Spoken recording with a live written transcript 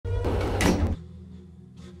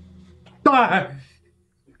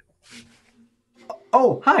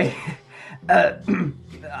Oh, hi.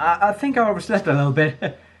 I think I overslept a little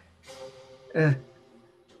bit.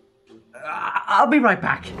 I'll be right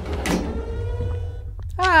back.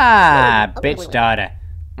 Ah, bitch daughter.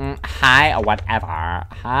 Hi, or whatever.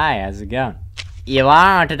 Hi, how's it going? You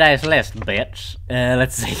are on today's list, bitch.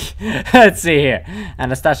 Let's see. Let's see here.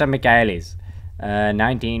 Anastasia Michaelis.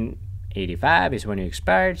 1985 is when you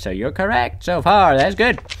expired, so you're correct so far. That's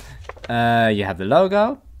good. You have the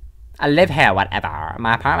logo. I live here, whatever.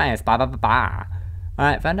 My apartment is blah blah blah blah.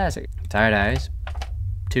 Alright, fantastic. Tired eyes.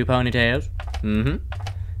 2 ponytails.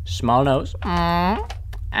 Small nose.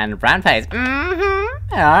 And brown face.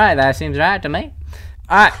 Alright, that seems right to me.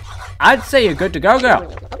 Alright, I'd say you're good to go, girl.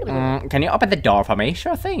 Can you open the door for me?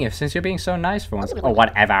 Sure thing, since you're being so nice for once. Or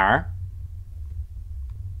whatever.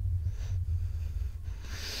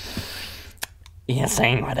 You're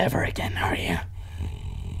saying whatever again, are you?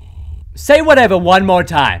 Say whatever one more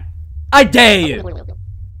time. I dare you!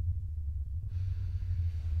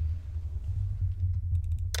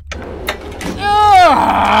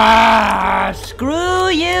 Screw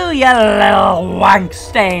you, you little wank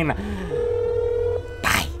stain!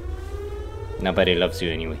 Bye! Nobody loves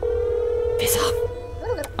you anyway. Piss off!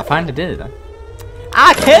 I finally did it, though.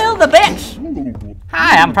 I killed the bitch!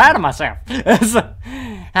 Hi, I'm proud of myself!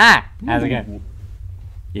 Hi, how's it going?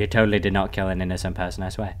 You totally did not kill an innocent person, I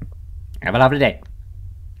swear. Have a lovely day.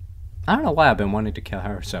 I don't know why I've been wanting to kill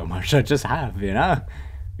her so much. I just have, you know?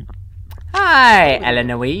 Hi,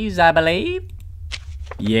 Eloise, I believe.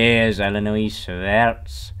 Yes, Eloise,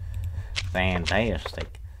 that's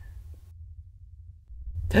fantastic.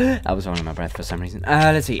 I was holding my breath for some reason.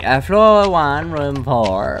 Let's see. Floor 1, room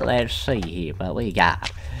 4. Let's see here what we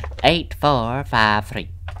got. 8453.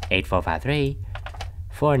 8453.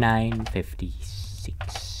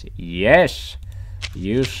 4956. Yes.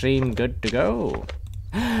 You seem good to go.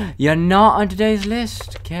 You're not on today's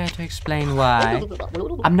list. Care to explain why?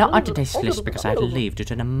 I'm not on today's list because I had to leave due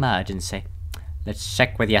to an emergency. Let's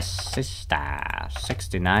check with your sister.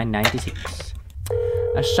 6996.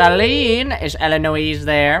 Celine, is Eloise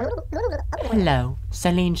there? Hello,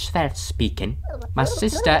 Celine Schwartz speaking. My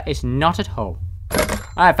sister is not at home.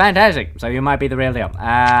 Alright, fantastic. So you might be the real deal.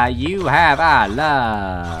 You have a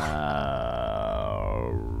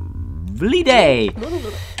lovely day.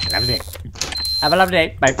 Lovely day. Have a lovely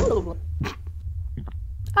day. Bye.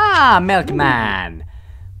 Ah, Milkman.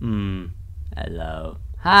 Hello.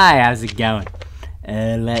 Hi, how's it going?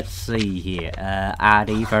 Let's see here.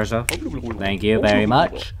 ID first off. Thank you very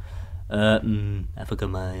much. I forgot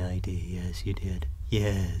my ID. Yes, you did.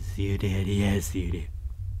 Yes, you did. Yes, you did.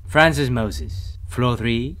 Francis Moses. Floor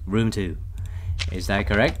 3, room 2. Is that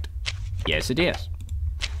correct? Yes, it is.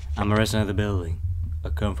 I'm a resident of the building. I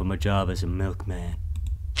come from a job as a milkman.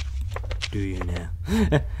 Do you now?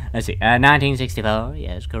 Let's see. 1964.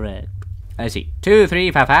 Yes, correct. Let's see.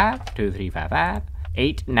 2355. 2355.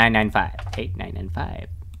 8995. 8995.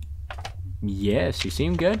 Yes, you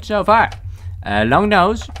seem good so far. Long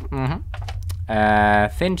nose.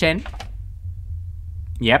 Thin chin.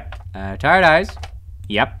 Yep. Tired eyes.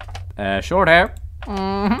 Yep. Short hair.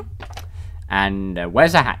 And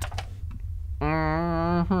where's the hat?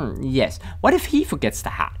 Yes. What if he forgets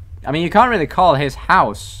the hat? I mean, you can't really call his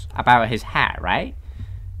house about his hat, right?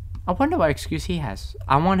 I wonder what excuse he has.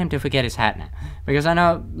 I want him to forget his hat now. Because I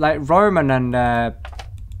know, like, Roman and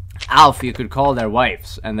Alf, you could call their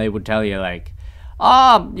wives, and they would tell you, like,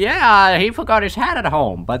 oh, yeah, he forgot his hat at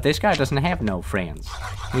home, but this guy doesn't have no friends.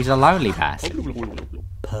 He's a lonely bastard.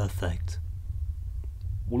 Perfect.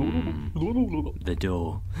 The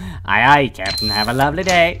door. Aye, aye, Captain. Have a lovely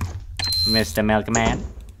day, Mr. Milkman.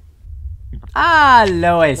 Ah,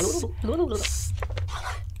 Lois.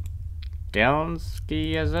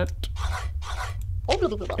 Stilnsky, is it? Is it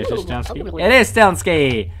Stilnsky? It is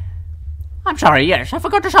Stilnsky! I'm sorry, yes, I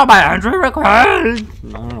forgot to show my entry request! I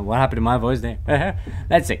don't know what happened to my voice there.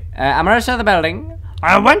 Let's see. I'm a resident of the building.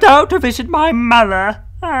 I went out to visit my mother.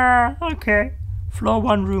 Okay. Floor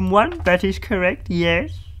 1, room 1, that is correct,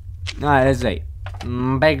 yes. Alright, let's see.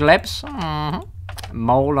 Big lips.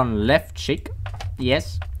 Mole on left cheek.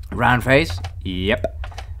 Yes. Round face. Yep.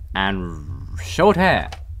 And short hair.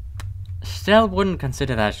 Still wouldn't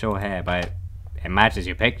consider that short hair, but it matches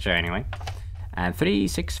your picture anyway. And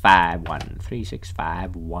 3651.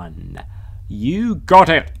 3651. You got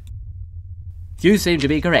it! You seem to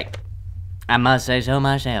be correct. I must say so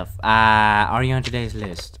myself. Are you on today's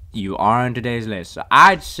list? You are on today's list. So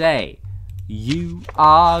I'd say you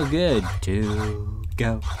are good to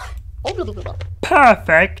go.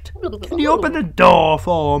 Perfect. Can you open the door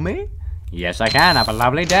for me? Yes, I can. Have a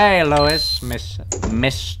lovely day, Lois. Miss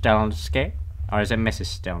Stonsky. Or is it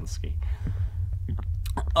Mrs. Stonsky?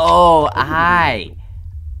 Oh, hi.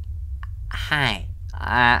 Hi.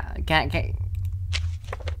 Can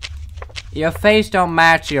your face don't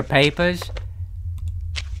match your papers.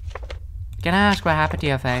 Can I ask what happened to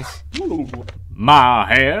your face? My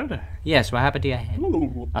head? Yes, what happened to your head?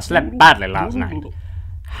 I slept badly last night.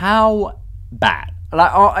 How bad?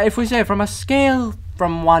 Like, if we say from a scale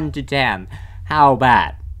from 1 to 10, how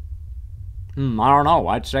bad? I don't know.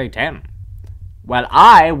 I'd say 10. Well,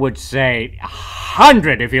 I would say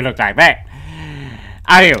 100 if you look like that.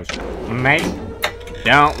 Adios, mate.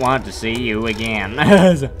 Don't want to see you again.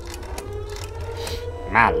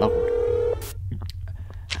 My lord.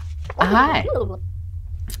 Hi.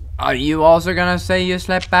 Are you also gonna say you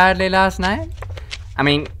slept badly last night? I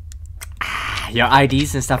mean, your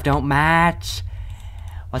IDs and stuff don't match.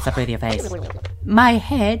 What's up with your face? My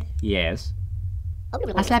head? Yes.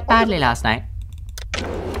 I slept badly last night.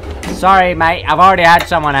 Sorry, mate. I've already had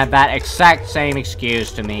someone have that exact same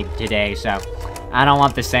excuse to me today, so I don't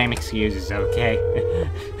want the same excuses, okay?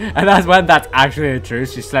 And that's when that's actually the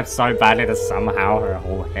truth. She slept so badly that somehow her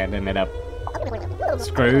whole head ended up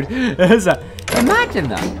screwed. So, imagine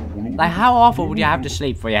though. Like, how awful would you have to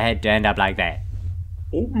sleep for your head to end up like that?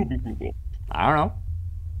 I don't know.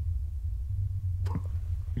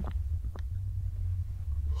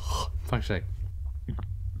 Fuck's sake.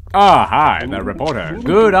 Ah, hi, the reporter.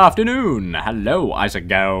 Good afternoon. Hello, Mr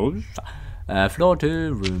Gauss. Floor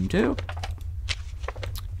 2, room 2.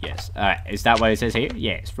 Yes. Is that what it says here?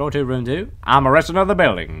 Yes. Floor 2, room 2. I'm a resident of the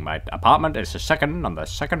building. My apartment is the second on the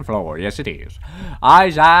second floor. Yes, it is.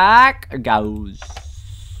 Isaac Gauss.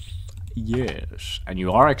 Yes. And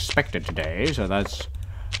you are expected today, so that's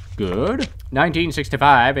good.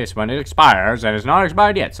 1965 is when it expires, and it's not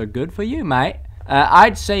expired yet, so good for you, mate.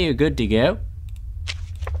 I'd say you're good to go.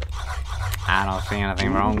 I don't see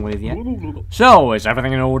anything wrong with you. So, is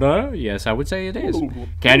everything in order? Yes, I would say it is.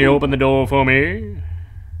 Can you open the door for me?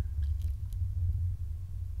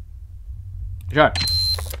 Sure.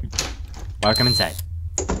 Welcome inside.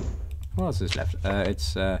 What else is left?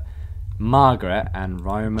 It's Margaret and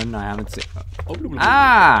Roman. I haven't seen.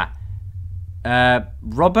 Ah!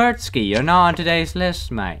 Robertsky, you're not on today's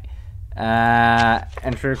list, mate.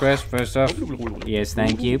 Entry request first off. Yes,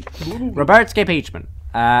 thank you. Robertsky Peachman.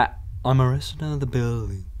 I'm a resident of the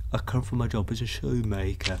building. I come from my job as a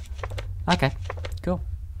shoemaker. Okay, cool.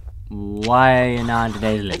 Why are you not on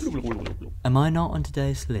today's list? Am I not on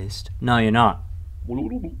today's list? No, you're not.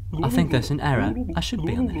 I think there's an error. I should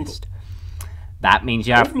be on the list. That means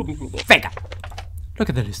you're a faker. Look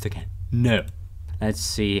at the list again. No. Let's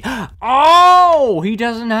see. Oh, he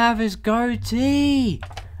doesn't have his goatee.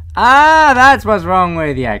 Ah, that's what's wrong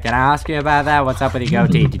with you. Can I ask you about that? What's up with your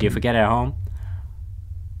goatee? Did you forget it at home?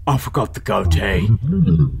 I forgot the goatee.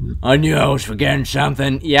 I knew I was forgetting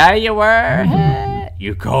something. Yeah, you were.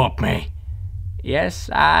 You caught me. Yes,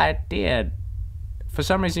 I did. For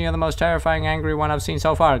some reason, you're the most terrifying, angry one I've seen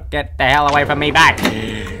so far. Get the hell away from me, back!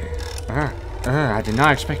 I did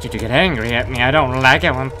not expect you to get angry at me. I don't like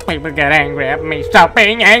it when people get angry at me. Stop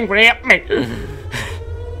being angry at me!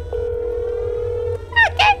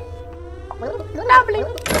 Okay. Lovely.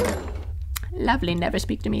 Lovely, never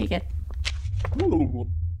speak to me again.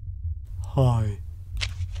 Hi.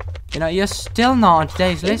 You know, you're still not on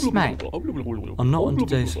today's list, mate. I'm not on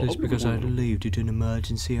today's list because I had to leave due to an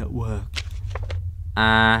emergency at work.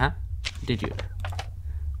 Uh-huh. Did you?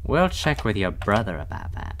 We'll check with your brother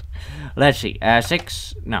about that. Let's see.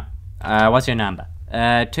 What's your number?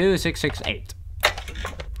 2668.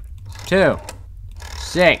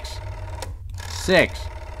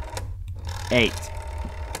 2668.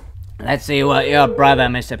 Let's see what your brother,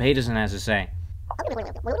 Mr. Peterson, has to say.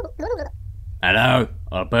 Hello,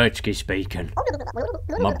 Albertsky speaking.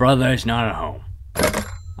 My brother is not at home.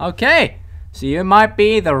 Okay, so you might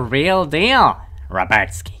be the real deal,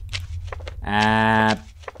 Robertsky.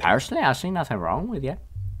 Personally, I see nothing wrong with you.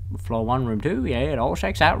 Floor 1, room 2, yeah, it all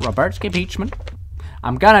checks out. Robertsky Peachman.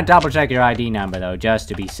 I'm gonna double check your ID number though, just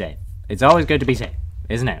to be safe. It's always good to be safe,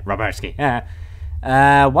 isn't it, Robertsky?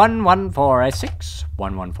 1146,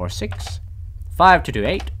 1146,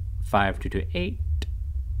 5228, 5228.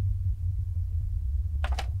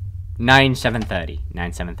 9730,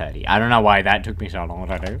 9730. I don't know why that took me so long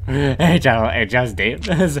to do. It just did.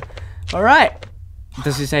 Alright.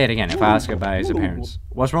 Does he say it again if I ask about his appearance?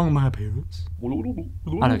 What's wrong with my appearance? I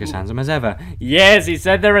look as handsome as ever. Yes, he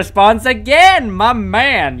said the response again! My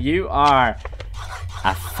man, you are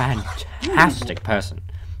a fantastic person.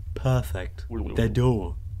 Perfect. The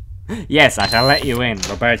door. Yes, I shall let you in,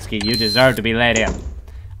 Robertsky. You deserve to be let in.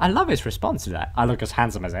 I love his response to that. I look as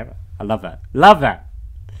handsome as ever. I love that. Love that.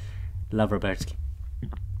 Love Robertsky.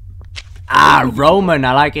 Ah, Roman,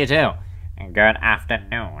 I like you too. Good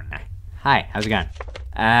afternoon. Hi, how's it going?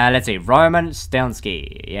 Let's see, Roman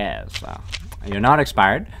Stelsky. Yes, you're not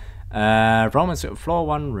expired. Roman, floor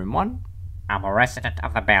 1, room 1. I'm a resident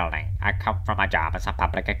of the building. I come from a job as a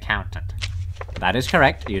public accountant. That is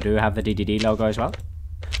correct. You do have the D.D.D logo as well.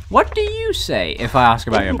 What do you say if I ask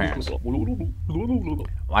about your parents?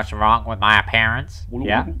 What's wrong with my appearance?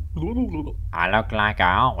 Yeah? I look like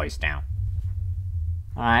I always do.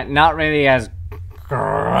 Alright, not really as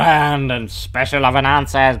grand and special of an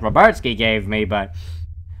answer as Robertsky gave me, but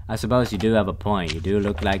I suppose you do have a point. You do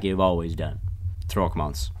look like you've always done.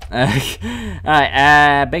 Throckmons.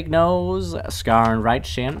 Alright, big nose, scar on right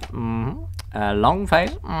shin, long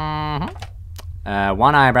face, one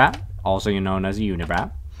eyebrow, also known as a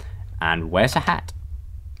unibrow, and wears a hat.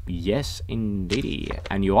 Yes, indeed.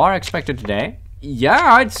 And you are expected today?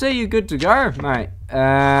 Yeah, I'd say you're good to go, mate.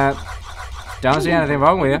 Don't see anything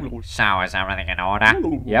wrong with you. So, is everything in order?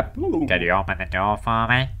 Yep. Can you open the door for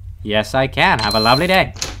me? Yes, I can. Have a lovely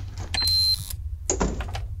day.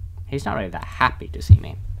 He's not really that happy to see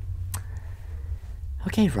me.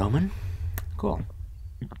 Okay, Roman. Cool.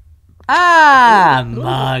 Ah,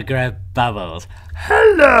 Margaret Bubbles.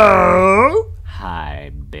 Hello.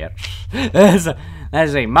 Hi, bitch.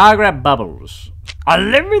 Let's see, Margaret Bubbles. I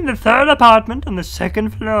live in the 3rd apartment on the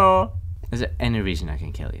 2nd floor. Is there any reason I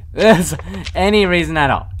can kill you? Any reason at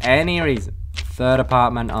all? Any reason? 3rd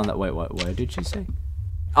apartment on the... Wait, what did she say?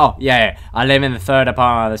 Oh, yeah. I live in the 3rd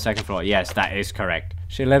apartment on the 2nd floor. Yes, that is correct.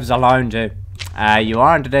 She lives alone too. You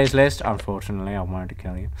are on today's list. Unfortunately, I wanted to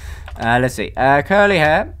kill you. Let's see. Curly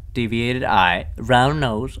hair, deviated eye, round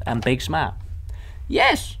nose, and big smile.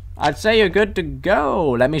 Yes, I'd say you're good to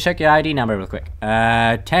go. Let me check your ID number real quick.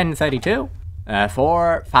 1032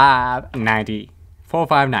 4590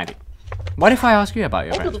 4590. What if I ask you about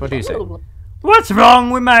your parents? What do you say? What's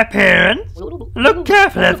wrong with my parents? Look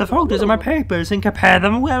carefully at the photos of my papers and compare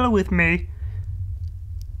them well with me.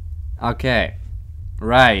 Okay.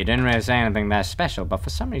 Right, you didn't really say anything that special, but for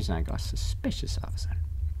some reason I got suspicious all of a sudden.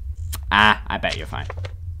 Ah, I bet you're fine.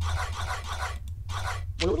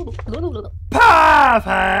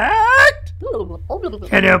 Perfect!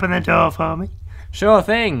 Can you open the door for me? Sure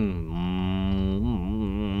thing.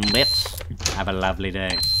 Bits. Have a lovely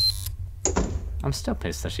day. I'm still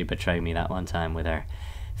pissed that she betrayed me that one time with her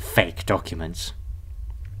fake documents.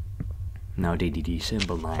 No D.D.D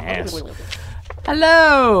symbol, my ass.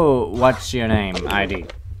 Hello! What's your name? ID.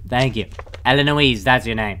 Thank you. Eloise, that's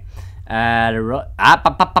your name.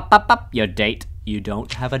 Your date. You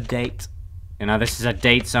don't have a date. You know, this is a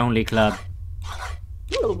dates only club.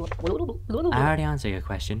 I already answered your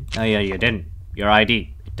question. Oh yeah, you didn't. Your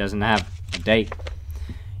ID. It doesn't have a date.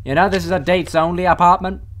 You know, this is a dates only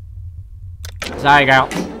apartment. Sorry, girl.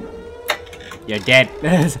 You're dead.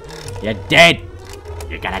 You're dead.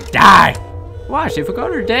 You're gonna die. Why? She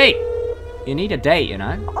forgot her date. You need a date, you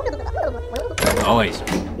know? Always.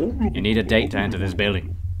 You need a date to enter this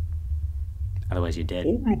building. Otherwise, you're dead.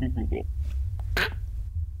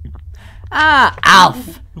 Ah,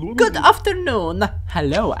 Alf. Good afternoon.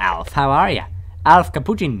 Hello, Alf. How are you? Alf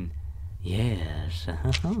Capuchin. Yes.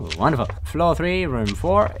 Wonderful. Floor 3, room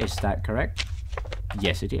 4. Is that correct?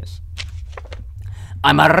 Yes, it is.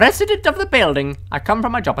 I'm a resident of the building. I come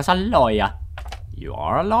from my job as a lawyer. You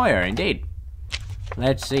are a lawyer, indeed.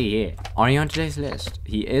 Let's see here. Are you on today's list?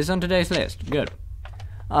 He is on today's list. Good.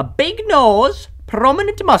 A big nose,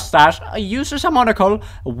 prominent mustache, uses a monocle,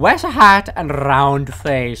 wears a hat, and round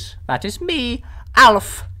face. That is me,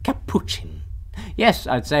 Alf Capuchin. Yes,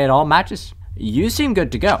 I'd say it all matches. You seem good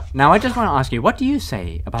to go. Now, I just want to ask you, what do you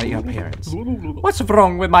say about your appearance? What's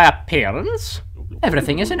wrong with my appearance?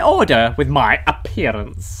 Everything is in order with my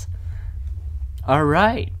appearance.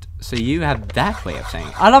 Alright, so you have that way of saying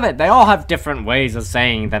it. I love it. They all have different ways of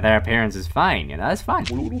saying that their appearance is fine, you know, that's fine.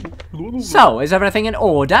 So, is everything in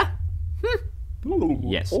order?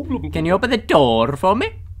 Yes. Can you open the door for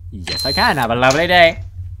me? Yes, I can. Have a lovely day.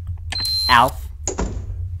 Alf.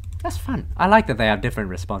 That's fun. I like that they have different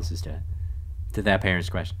responses to their appearance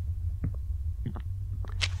question.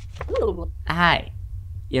 Hi.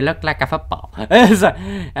 You look like a football.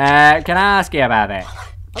 Can I ask you about that?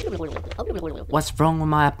 What's wrong with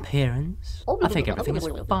my appearance? I think everything is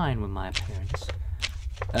fine with my appearance.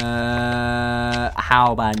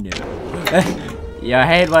 How about no? Your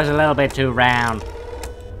head was a little bit too round.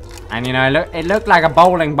 And you know, it looked like a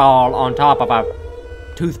bowling ball on top of a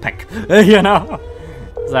toothpick. You know?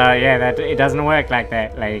 So yeah, it doesn't work like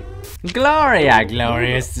that. Like, Gloria,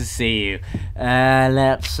 glorious to see you.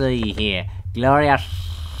 Let's see here. Gloria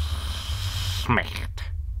schlecht.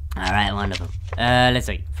 Alright, wonderful. Let's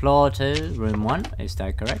see. Floor 2, room 1. Is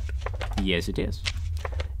that correct? Yes, it is.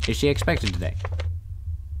 Is she expected today?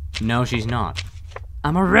 No, she's not.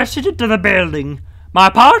 I'm a resident of the building. My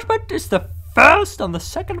apartment is the first on the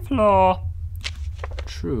second floor.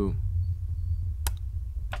 True.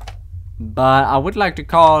 But I would like to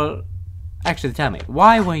call... Actually, tell me,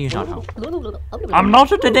 why were you not home? I'm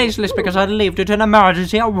not on today's list because I leave due to an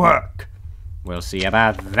emergency at work. We'll see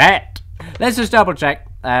about that. Let's just double check.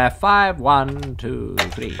 5, 1, 2,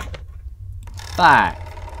 3. 5,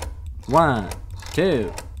 1,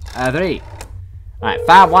 2, 3. Alright,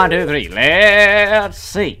 5, 1, 2, 3. Let's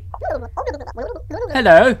see.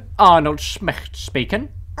 Hello, Arnold Schmidt speaking.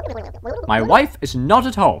 My wife is not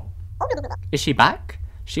at home. Is she back?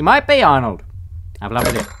 She might be, Arnold. Have a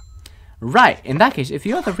lovely day. Right, in that case, if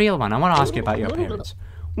you're the real one, I want to ask you about your appearance.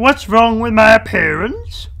 What's wrong with my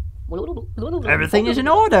appearance? Everything is in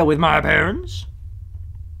order with my appearance.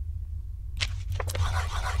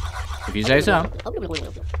 If you say so.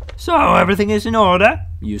 So, everything is in order?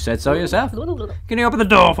 You said so yourself. Can you open the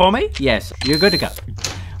door for me? Yes, you're good to go.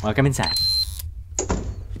 Welcome inside.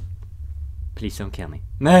 Please don't kill me.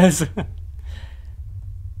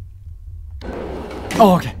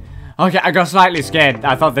 Oh, okay. Okay, I got slightly scared.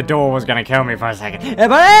 I thought the door was gonna kill me for a second. But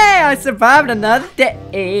hey, I survived another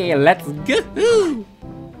day. Let's go.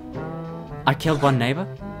 I killed one neighbor?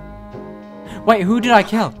 Wait, who did I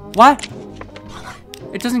kill? What?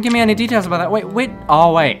 It doesn't give me any details about that. Wait.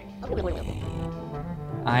 Oh, wait.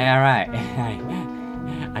 Alright.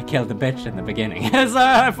 I killed the bitch in the beginning. So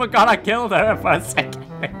I forgot I killed her for a second.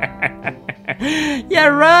 Yeah,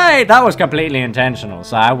 right. That was completely intentional,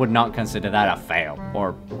 so I would not consider that a fail.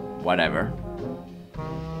 Or whatever.